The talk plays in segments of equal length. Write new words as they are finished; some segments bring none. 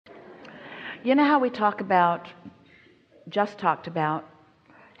You know how we talked about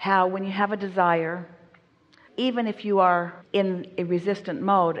how when you have a desire, even if you are in a resistant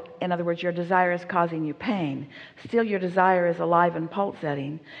mode, in other words, your desire is causing you pain, still your desire is alive and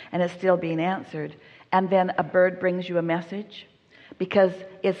pulsating, and it's still being answered. And then a bird brings you a message because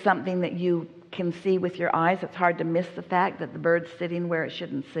it's something that you can see with your eyes. It's hard to miss the fact that the bird's sitting where it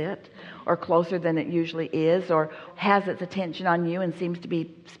shouldn't sit, or closer than it usually is, or has its attention on you and seems to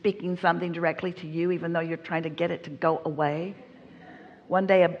be speaking something directly to you, even though you're trying to get it to go away. One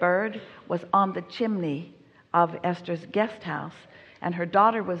day a bird was on the chimney of Esther's guest house, and her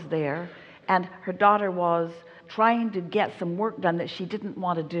daughter was there, and her daughter was trying to get some work done that she didn't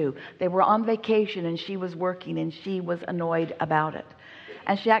want to do. They were on vacation and she was working, and she was annoyed about it.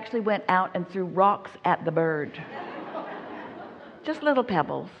 And she actually went out and threw rocks at the bird. Just little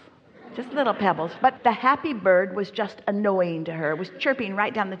pebbles. But the happy bird was just annoying to her. It was chirping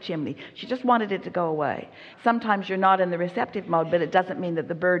right down the chimney. She just wanted it to go away. Sometimes you're not in the receptive mode, but it doesn't mean that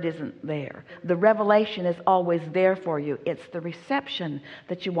the bird isn't there. The revelation is always there for you. It's the reception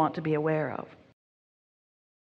that you want to be aware of.